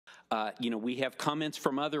We have comments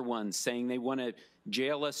from other ones saying they want to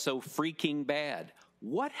jail us so freaking bad.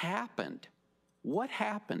 What happened? What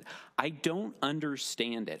happened? I don't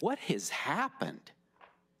understand it. What has happened?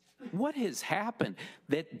 What has happened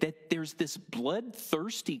that there's this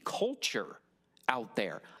bloodthirsty culture out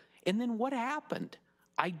there? And then what happened?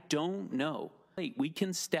 I don't know. We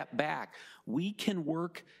can step back. We can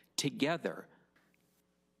work together.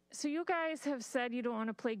 So you guys have said you don't want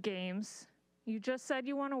to play games. You just said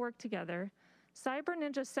you want to work together. Cyber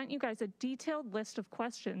Ninja sent you guys a detailed list of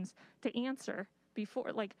questions to answer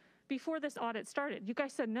before this audit started. You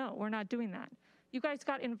guys said, no, we're not doing that. You guys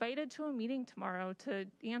got invited to a meeting tomorrow to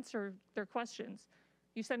answer their questions.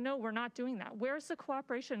 You said, no, we're not doing that. Where's the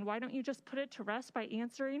cooperation? Why don't you just put it to rest by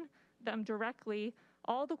answering them directly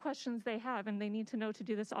all the questions they have and they need to know to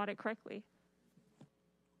do this audit correctly?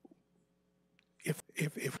 If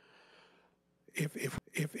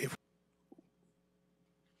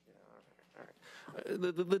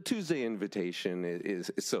The Tuesday invitation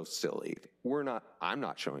is so silly. I'm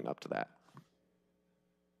not showing up to that.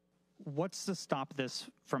 What's to stop this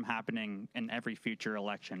from happening in every future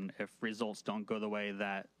election if results don't go the way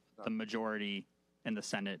that the majority in the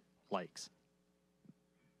Senate likes?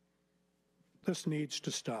 This needs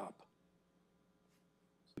to stop.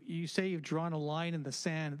 You say you've drawn a line in the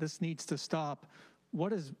sand. This needs to stop.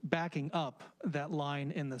 What is backing up that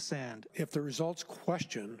line in the sand? If the results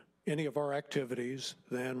question any of our activities,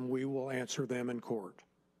 then we will answer them in court.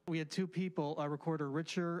 We had two people, Recorder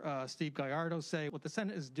Richer, Steve Gallardo, say what the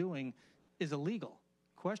Senate is doing is illegal,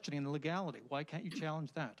 questioning the legality. Why can't you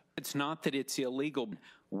challenge that? It's not that it's illegal.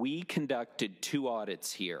 We conducted 2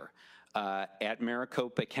 audits here at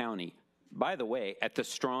Maricopa County. By the way, at the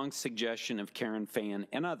strong suggestion of Karen Fan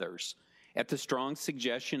and others, at the strong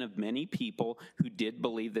suggestion of many people who did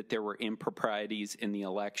believe that there were improprieties in the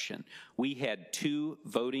election. We had 2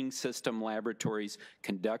 voting system laboratories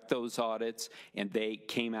conduct those audits, and they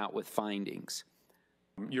came out with findings.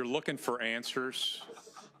 You're looking for answers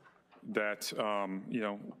that,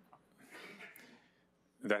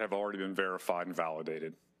 that have already been verified and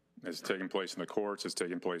validated. It's taking place in the courts, it's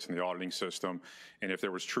taking place in the auditing system, and if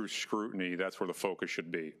there was true scrutiny, that's where the focus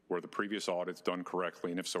should be. Were the previous audits done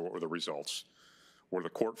correctly, and if so, what were the results? Were the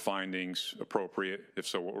court findings appropriate? If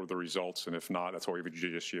so, what were the results? And if not, that's why we have a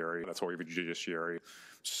judiciary. That's why we have a judiciary.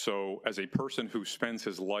 So as a person who spends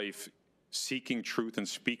his life seeking truth and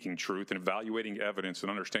speaking truth and evaluating evidence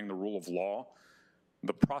and understanding the rule of law,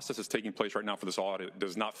 the process that's taking place right now for this audit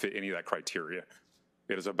does not fit any of that criteria.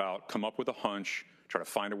 It is about come up with a hunch, try to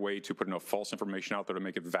find a way to put enough false information out there to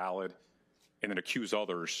make it valid, and then accuse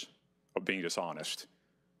others of being dishonest.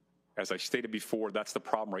 As I stated before, that's the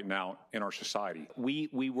problem right now in our society. We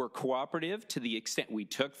were cooperative to the extent we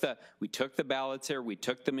took the ballots there, we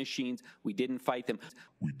took the machines, we didn't fight them.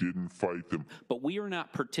 But we are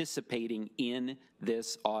not participating in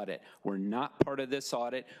this audit. We're not part of this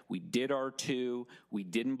audit. We did our 2. We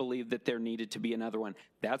didn't believe that there needed to be another one.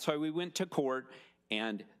 That's why we went to court.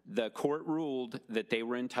 And the court ruled that they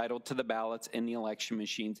were entitled to the ballots and the election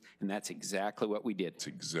machines, and that's exactly what we did.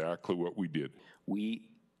 We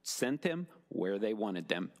sent them where they wanted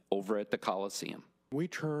them, over at the Coliseum. We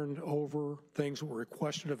turned over things that were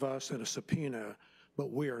requested of us in a subpoena, but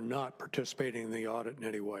we are not participating in the audit in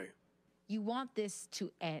any way. You want this to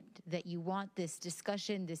end, that you want this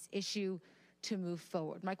discussion, this issue to move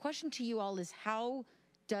forward. My question to you all is, how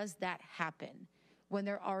does that happen? When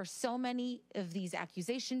there are so many of these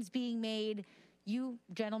accusations being made, you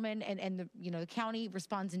gentlemen and the county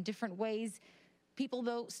responds in different ways. People,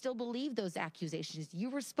 though, still believe those accusations. You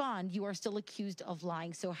respond, you are still accused of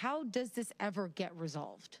lying. So how does this ever get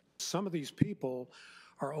resolved? Some of these people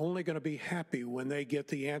are only going to be happy when they get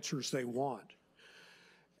the answers they want.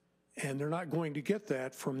 And they're not going to get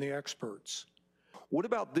that from the experts. What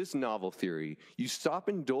about this novel theory? You stop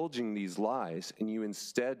indulging these lies and you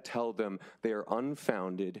instead tell them they are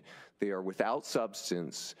unfounded, they are without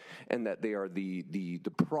substance, and that they are the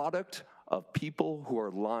product of people who are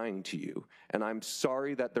lying to you. And I'm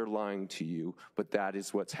sorry that they're lying to you, but that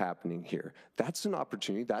is what's happening here. That's an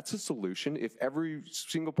opportunity, that's a solution. If every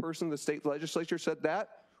single person in the state legislature said that,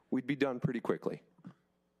 we'd be done pretty quickly.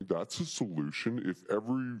 That's a solution. If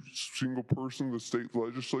every single person in the state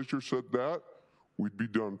legislature said that, we'd be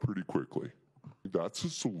done pretty quickly. That's a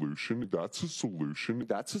solution. That's a solution.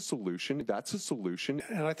 That's a solution. That's a solution.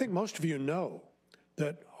 And I think most of you know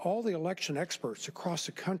that all the election experts across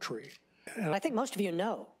the country, and I think most of you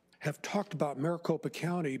know, have talked about Maricopa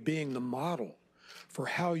County being the model for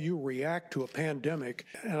how you react to a pandemic.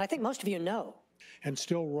 And I think most of you know. And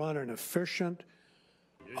still run an efficient,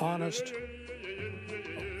 honest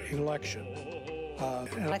election.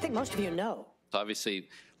 And I think most of you know. Obviously,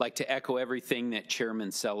 like to echo everything that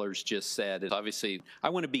Chairman Sellers just said. Obviously, I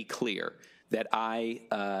want to be clear that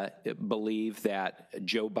I believe that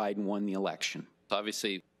Joe Biden won the election.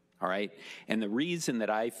 Obviously, all right? And the reason that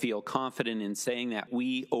I feel confident in saying that,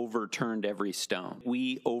 we overturned every stone.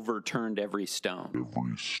 We overturned every stone.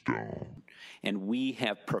 Every stone. And we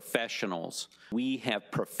have professionals. We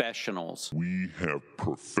have professionals. We have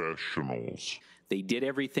professionals. They did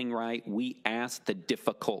everything right. We asked the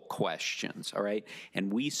difficult questions, all right?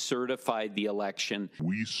 And we certified the election.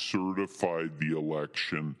 We certified the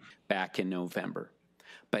election back in November.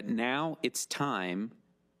 But now it's time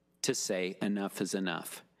to say enough is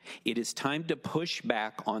enough. It is time to push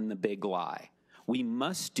back on the big lie. We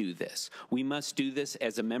must do this. We must do this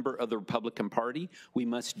as a member of the Republican Party. We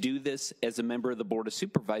must do this as a member of the Board of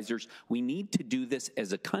Supervisors. We need to do this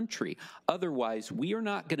as a country. Otherwise, we are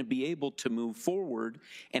not going to be able to move forward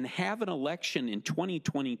and have an election in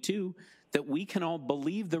 2022 that we can all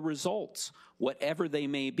believe the results, whatever they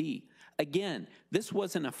may be. Again, this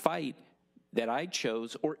wasn't a fight that I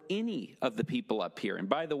chose or any of the people up here. And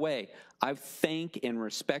by the way, I thank and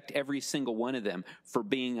respect every single one of them for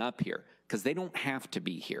being up here, because they don't have to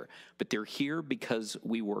be here, but they're here because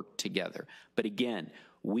we work together. But again,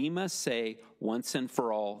 we must say once and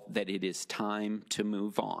for all that it is time to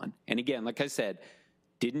move on. And again, like I said,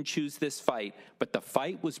 didn't choose this fight, but the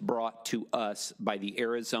fight was brought to us by the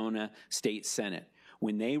Arizona State Senate.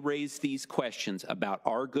 When they raised these questions about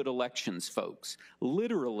our good elections folks,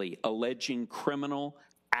 literally alleging criminal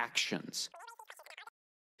actions,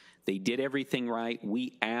 they did everything right.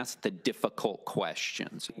 We asked the difficult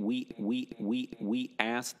questions. We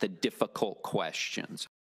asked the difficult questions.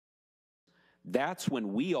 That's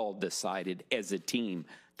when we all decided as a team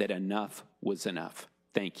that enough was enough.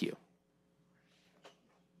 Thank you.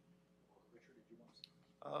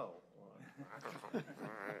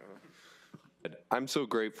 I'm so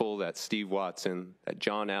grateful that Steve Watson, that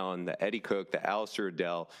John Allen, that Eddie Cook, that Alistair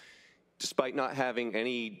Adele, despite not having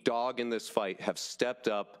any dog in this fight, have stepped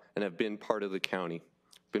up and have been part of the county,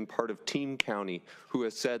 been part of Team County, who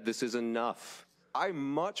has said this is enough. I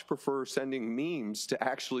much prefer sending memes to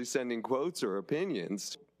actually sending quotes or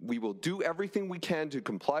opinions. We will do everything we can to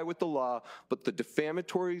comply with the law, but the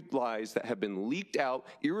defamatory lies that have been leaked out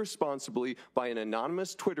irresponsibly by an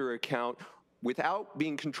anonymous Twitter account without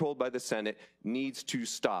being controlled by the Senate needs to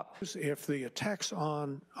stop. If the attacks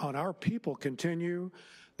on our people continue,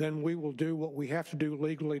 then we will do what we have to do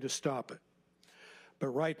legally to stop it. But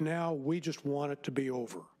right now, we just want it to be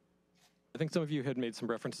over. I think some of you had made some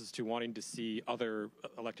references to wanting to see other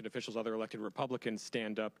elected officials, other elected Republicans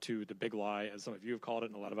stand up to the big lie, as some of you have called it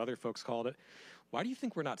and a lot of other folks called it. Why do you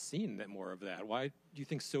think we're not seeing that more of that? Why do you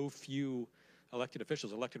think so few elected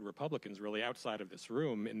officials, elected Republicans really outside of this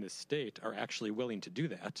room in this state are actually willing to do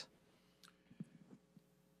that?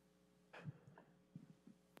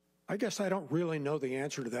 I guess I don't really know the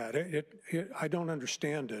answer to that. I don't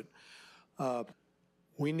understand it.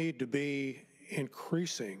 We need to be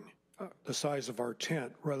increasing the size of our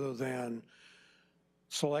tent rather than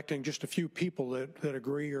selecting just a few people that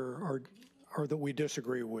agree or that we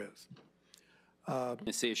disagree with.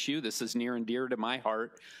 This issue, this is near and dear to my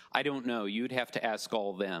heart. I don't know. You'd have to ask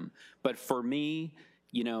all of them. But for me,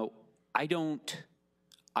 you know, I don't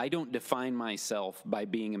define myself by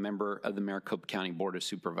being a member of the Maricopa County Board of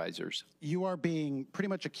Supervisors. You are being pretty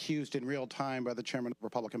much accused in real time by the chairman of the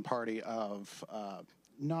Republican Party of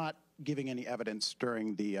not giving any evidence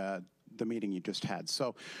during the meeting you just had.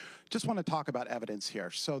 So just want to talk about evidence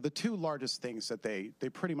here. So the two largest things that they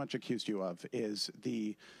pretty much accused you of is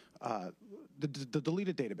the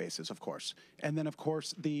deleted databases, of course. And then, of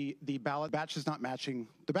course, the ballot batch is not matching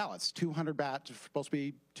the ballots. 200 batch, supposed to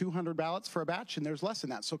be 200 ballots for a batch, and there's less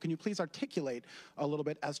than that. So can you please articulate a little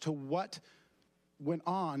bit as to what went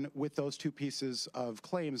on with those two pieces of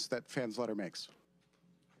claims that Fan's letter makes?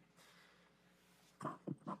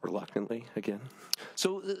 Reluctantly, again.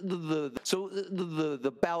 So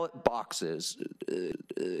the ballot boxes,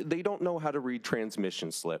 they don't know how to read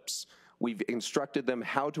transmission slips. We've instructed them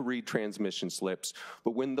how to read transmission slips,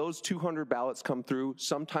 but when those 200 ballots come through,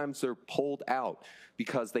 sometimes they're pulled out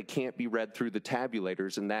because they can't be read through the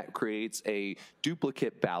tabulators, and that creates a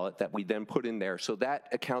duplicate ballot that we then put in there. So that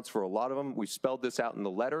accounts for a lot of them. We spelled this out in the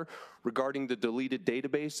letter. Regarding the deleted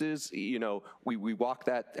databases, you know, we walk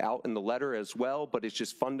that out in the letter as well, but it's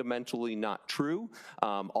just fundamentally not true.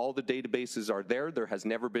 All the databases are there. There has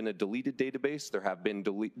never been a deleted database. There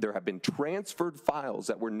have been transferred files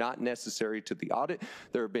that were not necessary to the audit.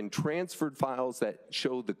 There have been transferred files that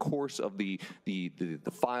show the course of the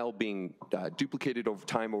file being duplicated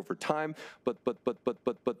over time, but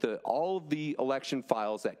all of the election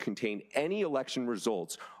files that contain any election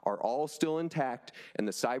results are all still intact, and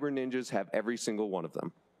the cyber ninjas have every single one of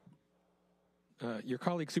them. Your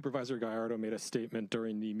colleague, Supervisor Gallardo, made a statement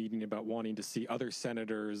during the meeting about wanting to see other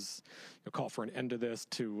senators call for an end to this,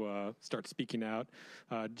 to start speaking out.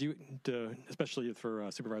 Especially for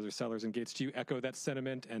Supervisor Sellers and Gates, do you echo that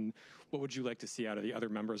sentiment? And what would you like to see out of the other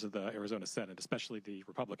members of the Arizona Senate, especially the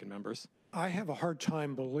Republican members? I have a hard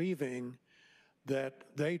time believing that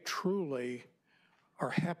they truly are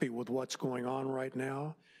happy with what's going on right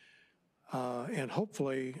now. And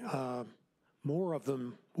hopefully more of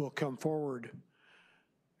them will come forward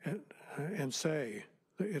and say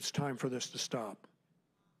it's time for this to stop.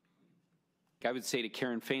 I would say to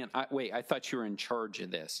Karen Fan, wait, I thought you were in charge of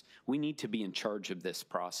this. We need to be in charge of this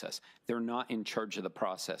process. They're not in charge of the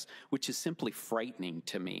process, which is simply frightening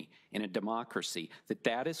to me in a democracy,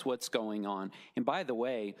 that is what's going on. And by the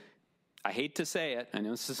way, I hate to say it, I know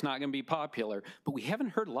this is not going to be popular, but we haven't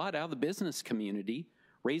heard a lot out of the business community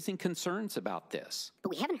raising concerns about this.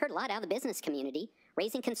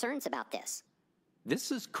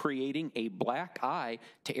 This is creating a black eye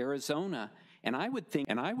to Arizona, and I would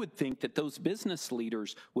think that those business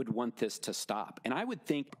leaders would want this to stop. And I would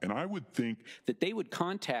think that they would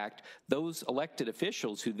contact those elected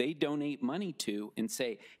officials who they donate money to and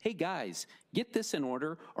say, "Hey guys, get this in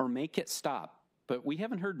order or make it stop." But we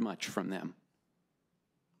haven't heard much from them.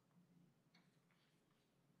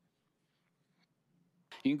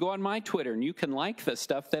 You can go on my Twitter and you can like the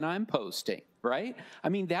stuff that I'm posting, right? I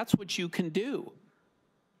mean, that's what you can do.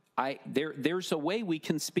 There's a way we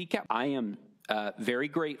can speak out. I am very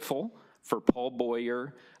grateful for Paul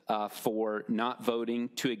Boyer for not voting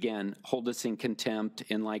to, again, hold us in contempt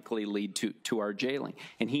and likely lead to our jailing.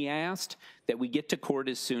 And he asked that we get to court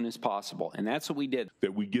as soon as possible, and that's what we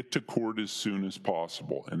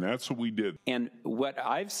did. And what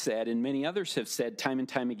I've said, and many others have said time and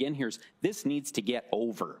time again here, is this needs to get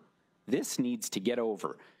over. This needs to get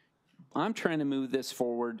over. I'm trying to move this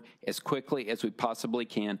forward as quickly as we possibly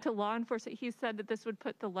can. To law enforcement, he said that this would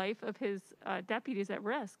put the life of his deputies at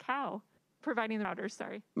risk. How? Providing the routers,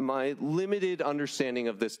 sorry. My limited understanding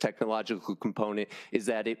of this technological component is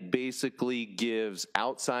that it basically gives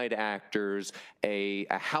outside actors a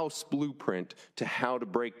house blueprint to how to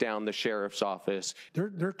break down the sheriff's office.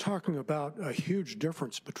 They're talking about a huge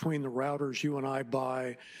difference between the routers you and I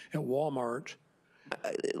buy at Walmart.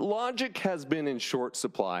 Logic has been in short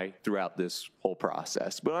supply throughout this whole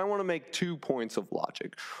process, but I want to make 2 points of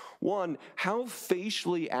logic. One, how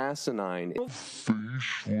facially asinine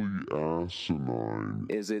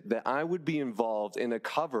is it that I would be involved in a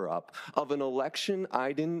cover-up of an election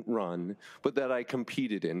I didn't run, but that I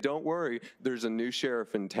competed in? Don't worry, there's a new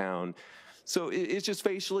sheriff in town. So it's just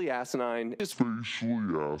facially asinine.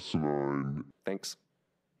 Thanks.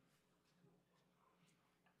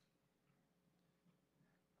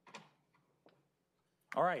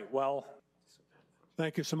 All right, well.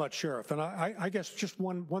 Thank you so much, Sheriff. And I guess just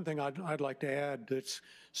one thing I'd like to add that's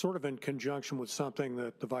sort of in conjunction with something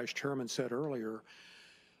that the Vice Chairman said earlier.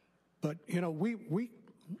 But, you know,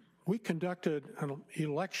 we conducted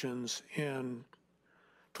elections in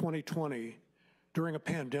 2020 during a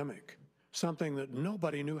pandemic, something that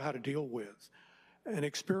nobody knew how to deal with. An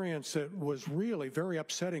experience that was really very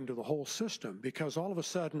upsetting to the whole system, because all of a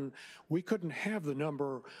sudden we couldn't have the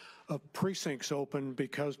number of precincts open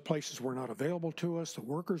because places were not available to us, the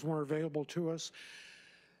workers weren't available to us.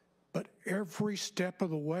 But every step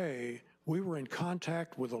of the way, we were in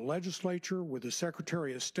contact with the legislature, with the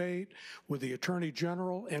Secretary of State, with the Attorney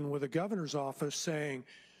General, and with the Governor's office saying,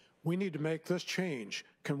 we need to make this change.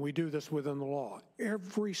 Can we do this within the law?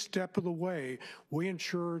 Every step of the way, we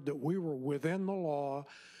ensured that we were within the law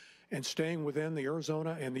and staying within the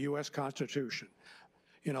Arizona and the U.S. Constitution.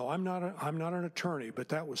 You know, I'm not an attorney, but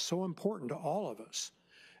that was so important to all of us,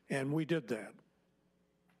 and we did that.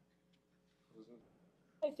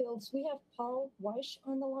 Hi, Fields. We have Paul Weish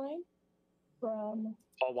on the line from...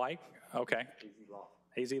 Paul White? Okay.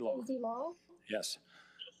 AZ Law. AZ Law. Yes.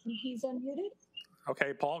 He's unmuted.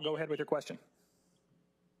 Okay, Paul, go ahead with your question.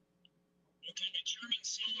 Okay, Chairman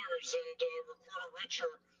Sellers and Reporter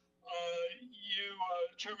Richard,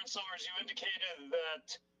 Chairman Sellers, you indicated that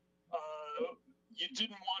you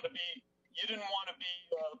didn't want to be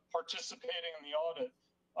participating in the audit.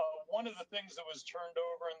 One of the things that was turned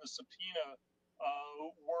over in the subpoena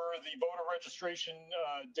were the voter registration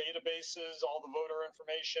databases, all the voter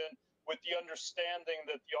information, with the understanding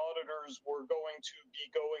that the auditors were going to be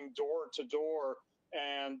going door to door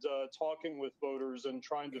and talking with voters and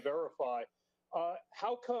trying to verify.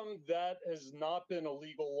 How come that has not been a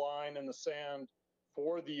legal line in the sand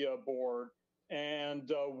for the board? And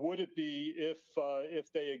would it be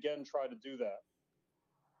if they again try to do that?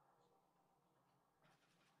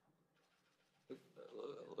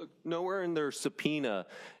 Nowhere in their subpoena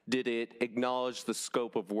did it acknowledge the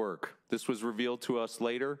scope of work. This was revealed to us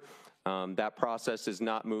later. That process is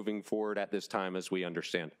not moving forward at this time, as we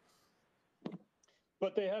understand.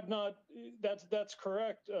 But they have not, that's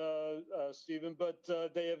correct, Stephen, but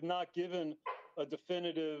they have not given a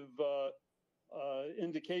definitive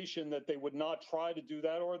indication that they would not try to do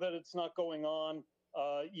that, or that it's not going on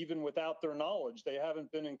even without their knowledge. They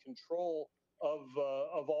haven't been in control of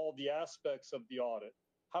all the aspects of the audit.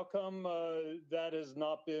 How come that has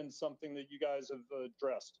not been something that you guys have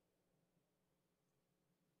addressed?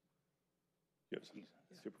 Yes,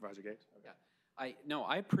 Supervisor Gates. Okay.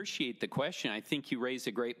 I appreciate the question. I think you raise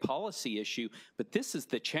a great policy issue, but this is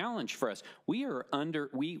the challenge for us. We are under,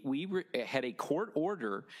 we had a court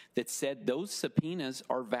order that said those subpoenas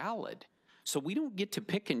are valid. So we don't get to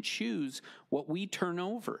pick and choose what we turn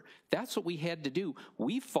over. That's what we had to do.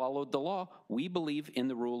 We followed the law. We believe in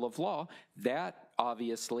the rule of law. That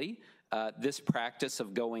obviously, this practice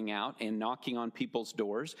of going out and knocking on people's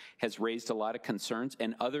doors has raised a lot of concerns,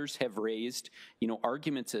 and others have raised,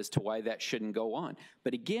 arguments as to why that shouldn't go on.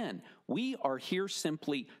 But again, we are here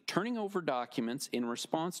simply turning over documents in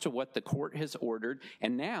response to what the court has ordered,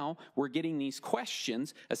 and now we're getting these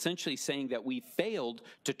questions essentially saying that we failed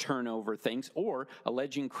to turn over things or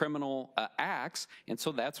alleging criminal acts, and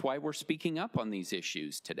so that's why we're speaking up on these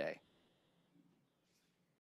issues today.